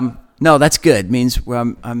 But no, that's good. It means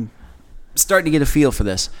I'm starting to get a feel for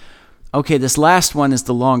this. Okay, this last one is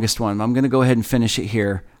the longest one. I'm going to go ahead and finish it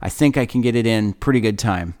here. I think I can get it in pretty good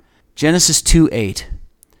time. Genesis 2:8.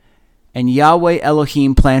 And Yahweh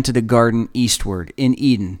Elohim planted a garden eastward in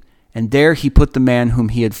Eden, and there he put the man whom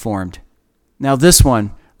he had formed. Now this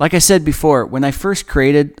one, like I said before, when I first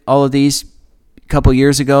created all of these a couple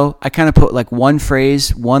years ago, I kind of put like one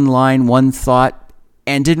phrase, one line, one thought,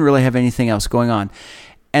 and didn't really have anything else going on.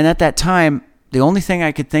 And at that time, the only thing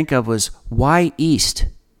I could think of was, why east?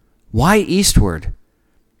 Why eastward?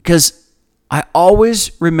 Because I always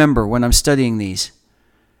remember when I'm studying these,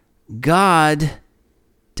 God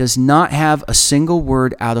does not have a single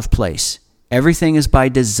word out of place. Everything is by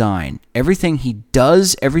design. Everything he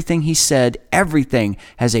does, everything he said, everything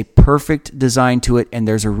has a perfect design to it, and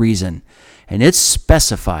there's a reason. And it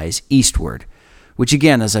specifies eastward, which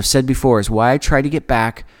again, as I've said before, is why I try to get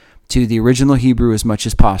back to the original Hebrew as much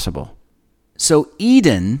as possible. So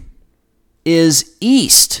Eden is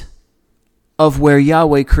east of where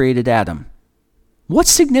Yahweh created Adam. What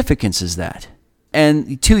significance is that?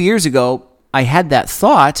 And 2 years ago, I had that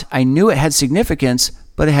thought. I knew it had significance,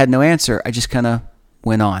 but I had no answer. I just kind of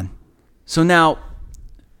went on. So now,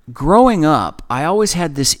 growing up, I always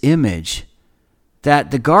had this image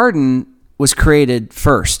that the garden was created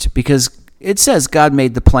first, because it says God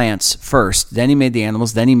made the plants first, then he made the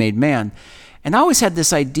animals, then he made man. And I always had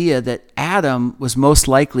this idea that Adam was most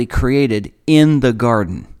likely created in the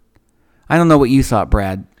garden. I don't know what you thought,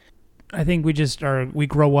 Brad. I think we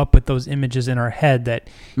grow up with those images in our head that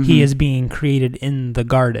he is being created in the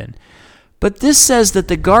garden. But this says that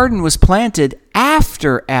the garden was planted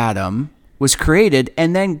after Adam was created,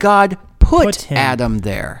 and then God put Adam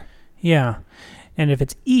there. Yeah. And if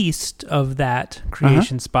it's east of that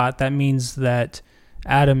creation spot, that means that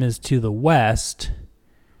Adam is to the west.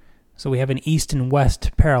 So we have an east and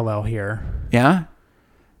west parallel here. Yeah.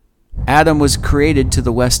 Adam was created to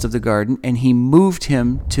the west of the garden, and he moved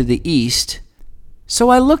him to the east. So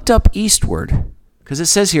I looked up eastward, because it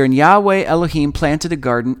says here, and Yahweh Elohim planted a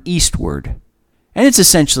garden eastward. And it's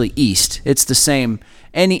essentially east. It's the same.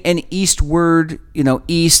 Any east word,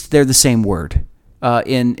 east, they're the same word.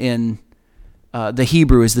 The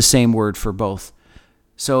Hebrew is the same word for both.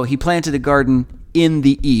 So he planted a garden in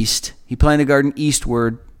the east. He planted a garden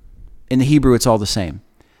eastward. In the Hebrew, it's all the same.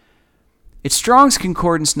 It's Strong's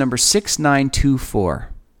Concordance number 6924.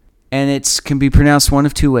 And it can be pronounced one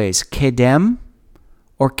of two ways, Kedem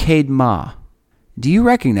or Kedma. Do you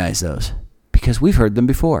recognize those? Because we've heard them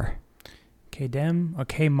before. Kedem or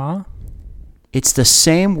Kema? It's the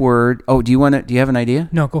same word. Oh, do you have an idea?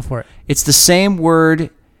 No, go for it. It's the same word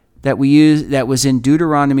that we use that was in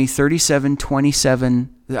Deuteronomy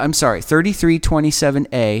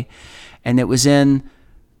 33:27a, and it was in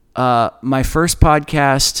my first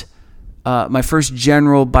podcast, my first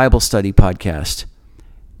general Bible study podcast.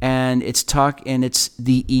 And it's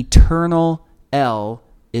the eternal El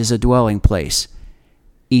is a dwelling place.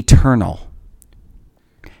 Eternal.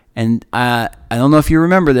 And I don't know if you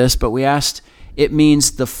remember this, but we asked, it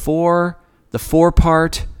means the four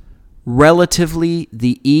part, relatively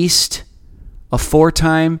the east,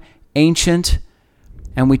 aforetime, ancient,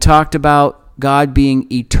 and we talked about God being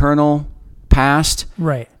eternal, past,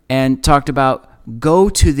 right? And talked about go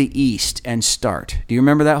to the east and start. Do you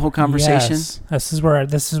remember that whole conversation? Yes. This is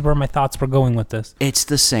where my thoughts were going with this. It's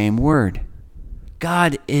the same word.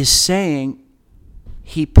 God is saying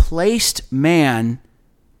he placed man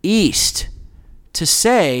east to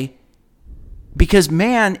say, because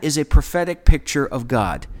man is a prophetic picture of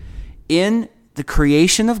God. In the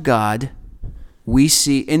creation of God, we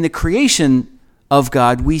see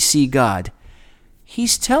God.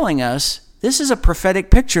 He's telling us this is a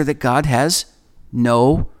prophetic picture that God has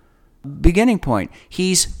no beginning point.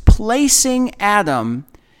 He's placing Adam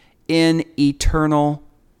in eternity.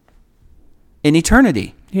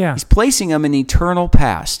 Yeah. He's placing him in eternal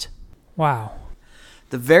past. Wow.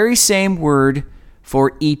 The very same word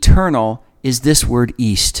for eternal is this word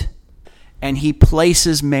east. And he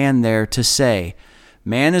places man there to say,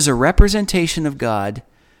 man is a representation of God,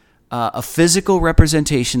 a physical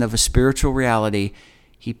representation of a spiritual reality.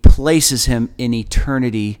 He places him in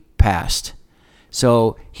eternity past.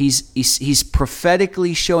 So he's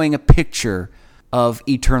prophetically showing a picture of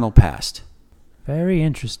eternal past. Very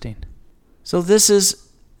interesting. So this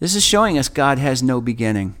is showing us God has no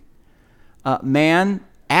beginning.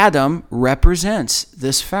 Adam represents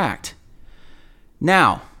this fact.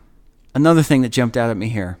 Now, another thing that jumped out at me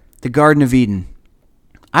here, the Garden of Eden.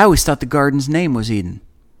 I always thought the garden's name was Eden.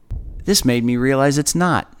 This made me realize it's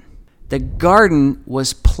not. The garden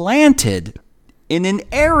was planted in an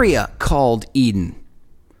area called Eden.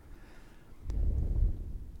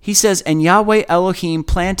 He says, and Yahweh Elohim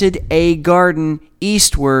planted a garden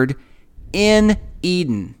eastward in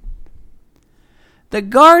Eden. The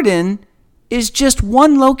garden is just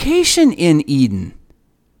one location in Eden.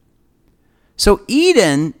 So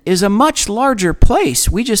Eden is a much larger place.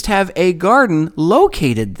 We just have a garden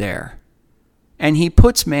located there. And he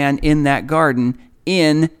puts man in that garden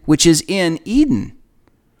which is in Eden.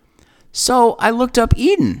 So I looked up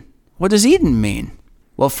Eden. What does Eden mean?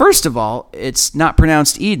 Well, first of all, it's not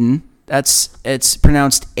pronounced Eden. It's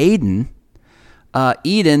pronounced Aden.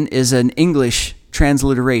 Eden is an English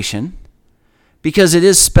transliteration. because it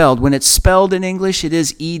is spelled. When it's spelled in English, it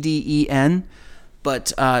is Eden, but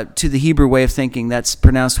to the Hebrew way of thinking, that's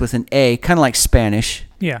pronounced with an A, kind of like Spanish.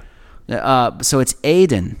 Yeah. So it's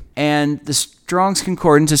Aden. And the Strong's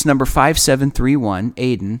Concordance is number 5731,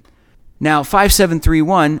 Aden. Now,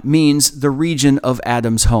 5731 means the region of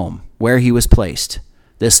Adam's home, where he was placed,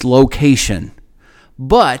 this location.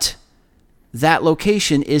 But that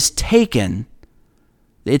location is taken,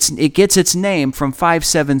 it gets its name from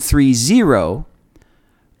 5730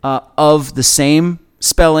 of the same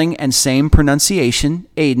spelling and same pronunciation,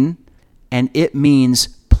 Aden, and it means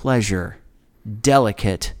pleasure,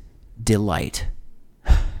 delicate delight.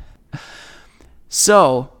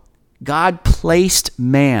 So, God placed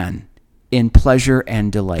man in pleasure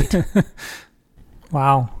and delight.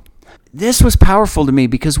 Wow. This was powerful to me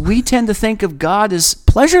because we tend to think of God as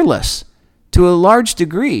pleasureless to a large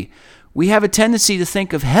degree. We have a tendency to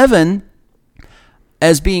think of heaven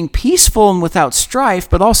as being peaceful and without strife,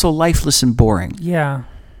 but also lifeless and boring. Yeah.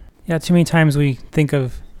 Yeah, too many times we think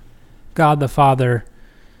of God the Father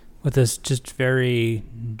with this just very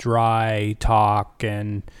dry talk,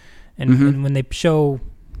 and when they show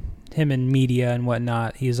him in media and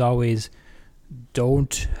whatnot, he's always,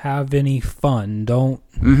 don't have any fun, don't.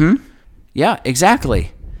 Yeah,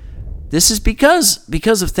 exactly. This is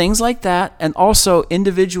because of things like that, and also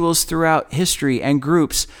individuals throughout history and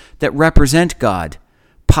groups that represent God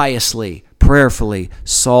piously, prayerfully,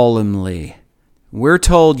 solemnly. We're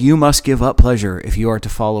told you must give up pleasure if you are to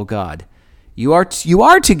follow God. You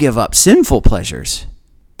are to give up sinful pleasures,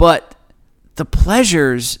 but the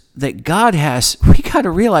pleasures that God has, we got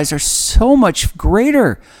to realize, are so much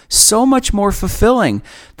greater, so much more fulfilling.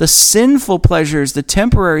 The sinful pleasures, the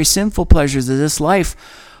temporary sinful pleasures of this life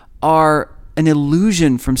are an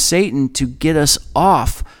illusion from Satan to get us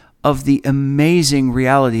off of the amazing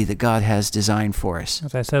reality that God has designed for us.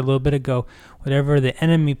 As I said a little bit ago, whatever the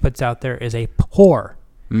enemy puts out there is a poor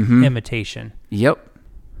imitation. Yep.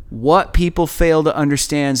 What people fail to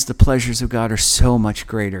understand is the pleasures of God are so much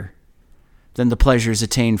greater than the pleasures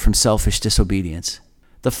attained from selfish disobedience.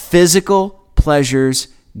 The physical pleasures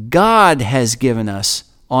God has given us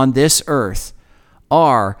on this earth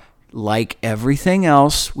are, like everything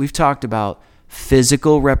else we've talked about,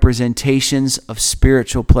 physical representations of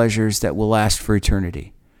spiritual pleasures that will last for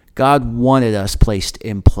eternity. God wanted us placed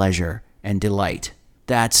in pleasure and delight.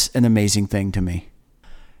 That's an amazing thing to me.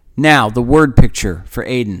 Now, the word picture for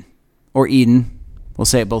Aden, or Eden, we'll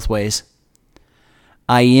say it both ways.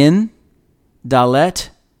 Ayin, Dalet,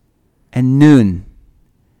 and Nun.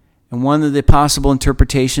 And one of the possible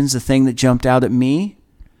interpretations, the thing that jumped out at me,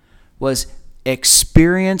 was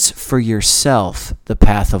experience for yourself the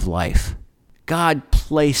path of life. God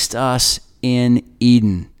placed us in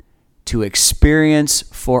Eden to experience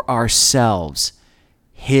for ourselves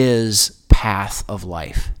his path of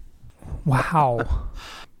life. Wow.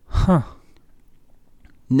 Huh.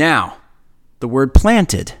 Now, the word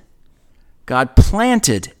planted. God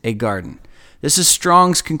planted a garden. This is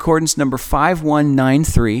Strong's Concordance number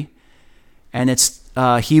 5193, and it's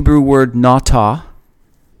Hebrew word natah,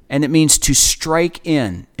 and it means to strike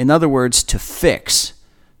in. In other words, to fix,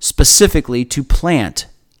 specifically to plant,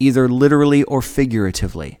 either literally or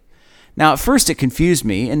figuratively. Now, at first it confused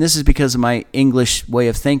me, and this is because of my English way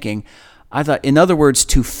of thinking. I thought, in other words,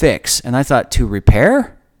 to fix, and I thought, to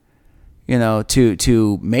repair?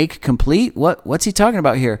 To make complete? What's he talking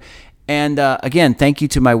about here? And again, thank you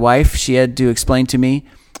to my wife. She had to explain to me,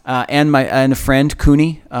 and a friend,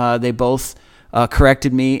 Cooney. They both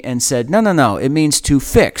corrected me and said, no. It means to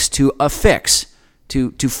fix, to affix,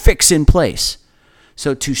 to fix in place.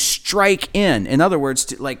 So to strike in. In other words,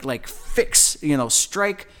 to like fix.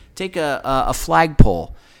 Strike. Take a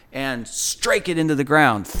flagpole and strike it into the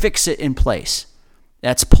ground. Fix it in place.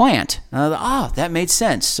 That's plant. That made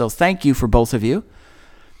sense. So thank you for both of you.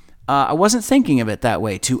 I wasn't thinking of it that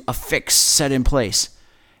way, to affix, set in place.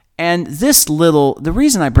 And the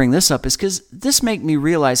reason I bring this up is because this makes me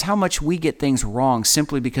realize how much we get things wrong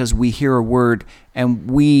simply because we hear a word and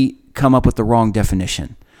we come up with the wrong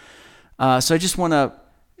definition. So I just want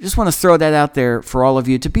to throw that out there for all of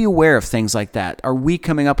you to be aware of things like that. Are we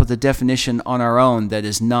coming up with a definition on our own that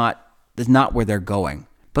is not where they're going?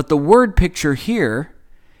 But the word picture here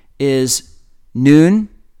is Nun,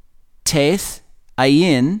 Teth,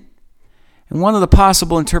 Ayin. And one of the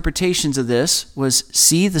possible interpretations of this was,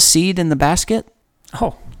 see the seed in the basket?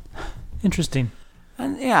 Oh, interesting.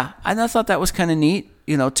 And yeah, I thought that was kind of neat,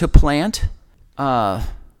 to plant.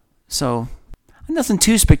 So nothing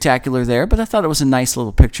too spectacular there, but I thought it was a nice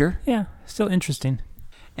little picture. Yeah, still interesting.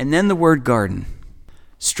 And then the word garden.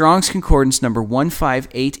 Strong's Concordance number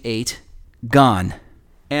 1588, gone.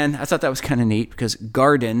 And I thought that was kind of neat because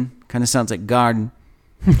garden kind of sounds like garden.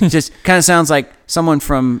 It just kind of sounds like someone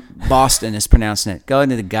from Boston is pronouncing it. Go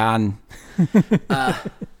into the garden.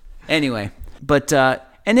 Anyway, but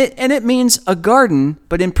and it means a garden,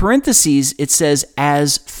 but in parentheses it says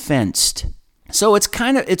as fenced. So it's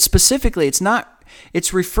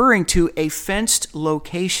referring to a fenced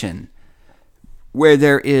location where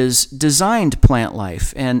there is designed plant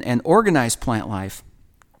life and organized plant life.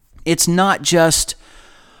 It's not just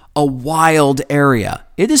a wild area.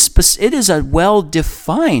 It is a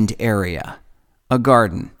well-defined area, a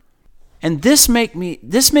garden. And this made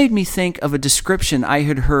me think of a description I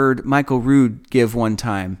had heard Michael Rood give one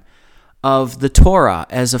time of the Torah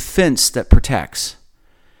as a fence that protects.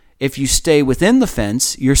 If you stay within the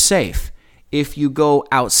fence, you're safe. If you go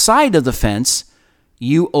outside of the fence,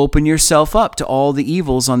 you open yourself up to all the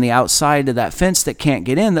evils on the outside of that fence that can't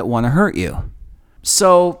get in that want to hurt you.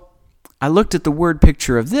 So I looked at the word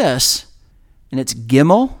picture of this, and it's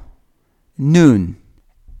Gimel, Nun.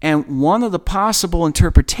 And one of the possible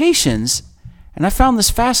interpretations, and I found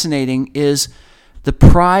this fascinating, is the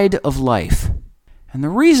pride of life. And the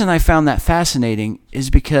reason I found that fascinating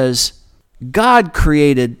is because God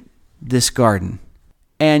created this garden.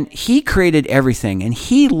 And he created everything, and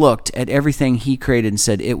he looked at everything he created and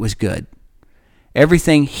said it was good.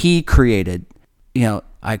 Everything he created,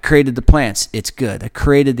 I created the plants, it's good. I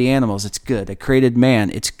created the animals, it's good. I created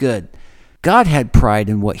man, it's good. God had pride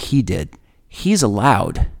in what he did. He's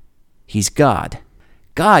allowed. He's God.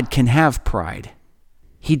 God can have pride.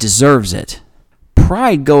 He deserves it.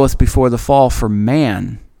 Pride goeth before the fall for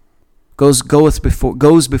man. Goes before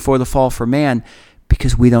the fall for man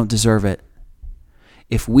because we don't deserve it.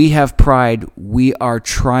 If we have pride, we are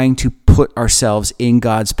trying to put ourselves in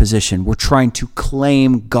God's position. We're trying to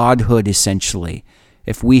claim godhood, essentially.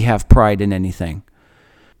 If we have pride in anything,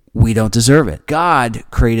 we don't deserve it. God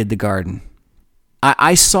created the garden.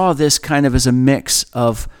 I saw this kind of as a mix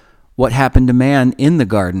of what happened to man in the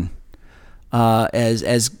garden.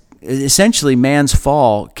 As essentially man's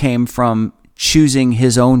fall came from choosing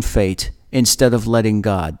his own fate instead of letting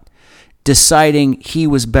God. Deciding he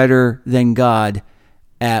was better than God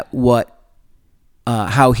at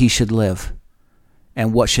how he should live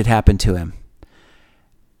and what should happen to him.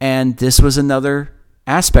 And this was another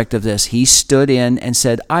aspect of this. He stood in and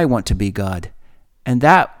said, I want to be God. And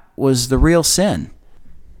that was the real sin.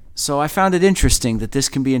 So I found it interesting that this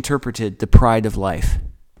can be interpreted the pride of life.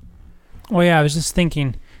 Well, yeah, I was just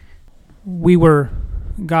thinking,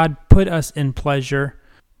 God put us in pleasure,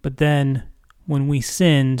 but then when we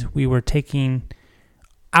sinned, we were taking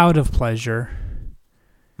out of pleasure.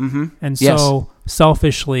 Mm-hmm. And so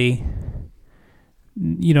selfishly,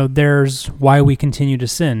 there's why we continue to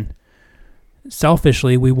sin.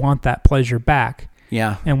 Selfishly, we want that pleasure back.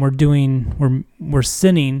 Yeah. And we're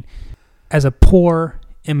sinning as a poor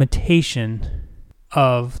imitation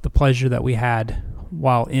of the pleasure that we had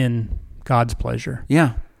while in God's pleasure.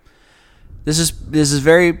 Yeah. This is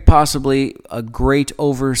very possibly a great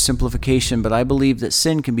oversimplification, but I believe that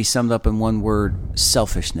sin can be summed up in one word: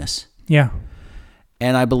 selfishness. Yeah.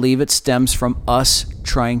 And I believe it stems from us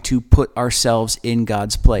trying to put ourselves in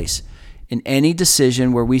God's place. In any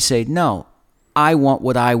decision where we say, no, I want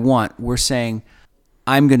what I want, we're saying,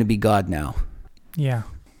 I'm going to be God now. Yeah.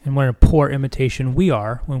 And what a poor imitation we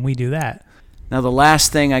are when we do that. Now, the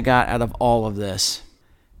last thing I got out of all of this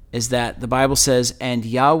is that the Bible says, and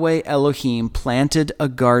Yahweh Elohim planted a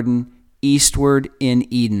garden eastward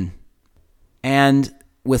in Eden. And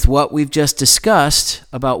with what we've just discussed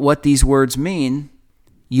about what these words mean,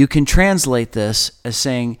 you can translate this as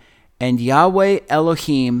saying, and Yahweh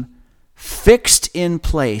Elohim fixed in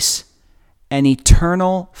place an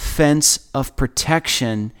eternal fence of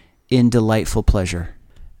protection in delightful pleasure.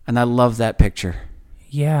 And I love that picture.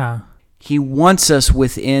 Yeah. He wants us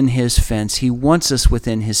within his fence. He wants us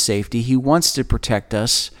within his safety. He wants to protect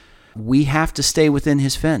us. We have to stay within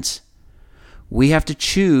his fence. We have to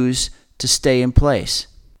choose to stay in place.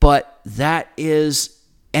 But that is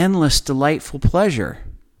endless, delightful pleasure.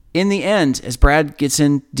 In the end, as Brad gets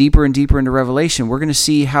in deeper and deeper into Revelation, we're going to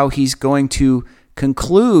see how he's going to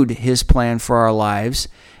conclude his plan for our lives,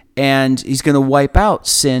 and he's going to wipe out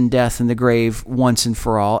sin, death, and the grave once and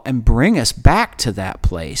for all and bring us back to that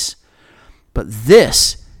place. But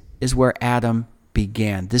this is where Adam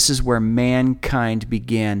began. This is where mankind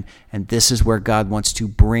began, and this is where God wants to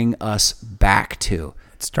bring us back to.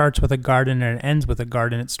 It starts with a garden and it ends with a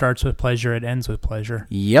garden. It starts with pleasure, it ends with pleasure.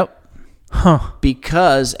 Yep. Huh.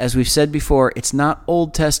 Because, as we've said before, it's not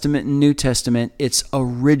Old Testament and New Testament, it's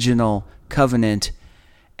original covenant,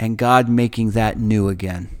 and God making that new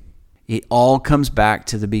again. It all comes back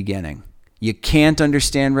to the beginning. You can't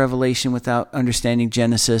understand Revelation without understanding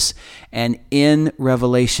Genesis. And in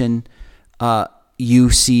Revelation, you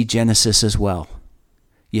see Genesis as well.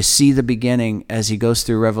 You see the beginning as he goes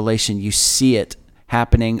through Revelation. You see it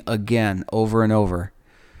happening again over and over.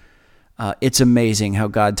 It's amazing how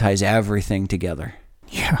God ties everything together.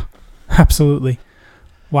 Yeah, absolutely.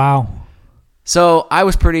 Wow. So I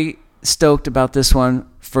was pretty stoked about this one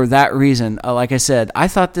for that reason. Like I said, I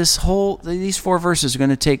thought these 4 verses are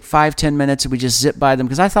going to take 5-10 minutes and we just zip by them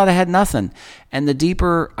because I thought I had nothing. And the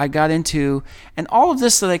deeper I got into, and all of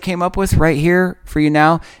this that I came up with right here for you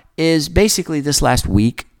now is basically this last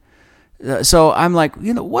week. So I'm like,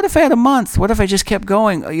 what if I had a month? What if I just kept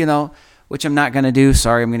going? Which I'm not going to do.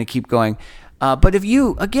 Sorry, I'm going to keep going. But if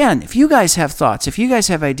you guys have thoughts, if you guys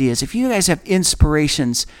have ideas, if you guys have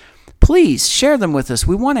inspirations, please share them with us.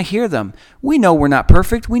 We want to hear them. We know we're not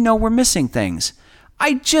perfect. We know we're missing things.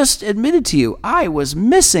 I just admitted to you, I was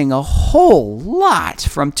missing a whole lot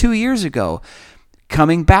from 2 years ago.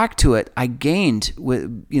 Coming back to it, I gained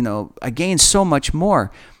so much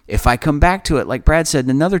more. If I come back to it, like Brad said,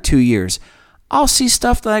 in another 2 years, I'll see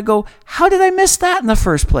stuff that I go, how did I miss that in the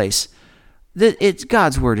first place?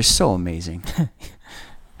 God's word is so amazing.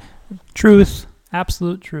 Truth.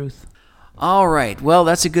 Absolute truth. All right. Well,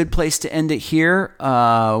 that's a good place to end it here.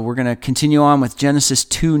 We're going to continue on with Genesis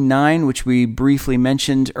 2:9, which we briefly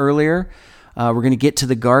mentioned earlier. We're going to get to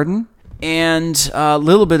the garden. And a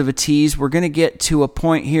little bit of a tease, we're going to get to a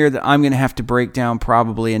point here that I'm going to have to break down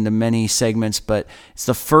probably into many segments, but it's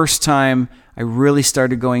the first time I really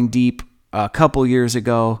started going deep a couple years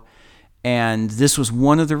ago. And this was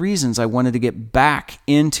one of the reasons I wanted to get back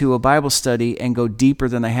into a Bible study and go deeper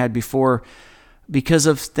than I had before because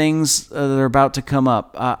of things that are about to come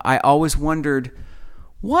up. I always wondered,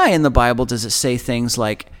 why in the Bible does it say things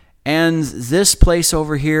like, and this place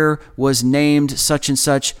over here was named such and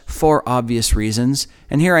such for obvious reasons?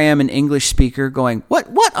 And here I am, an English speaker, going, what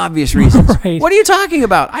obvious reasons? Right. What are you talking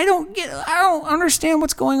about? I don't understand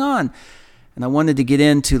what's going on. And I wanted to get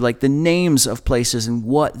into like the names of places and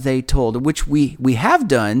what they told, which we have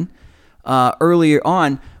done earlier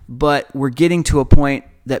on, but we're getting to a point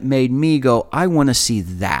that made me go, I want to see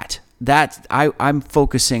that. I'm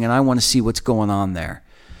focusing and I want to see what's going on there.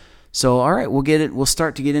 So, all right, we'll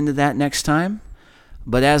start to get into that next time.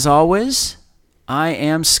 But as always, I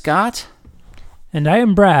am Scott. And I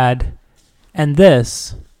am Brad. And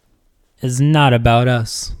this is not about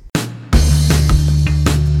us.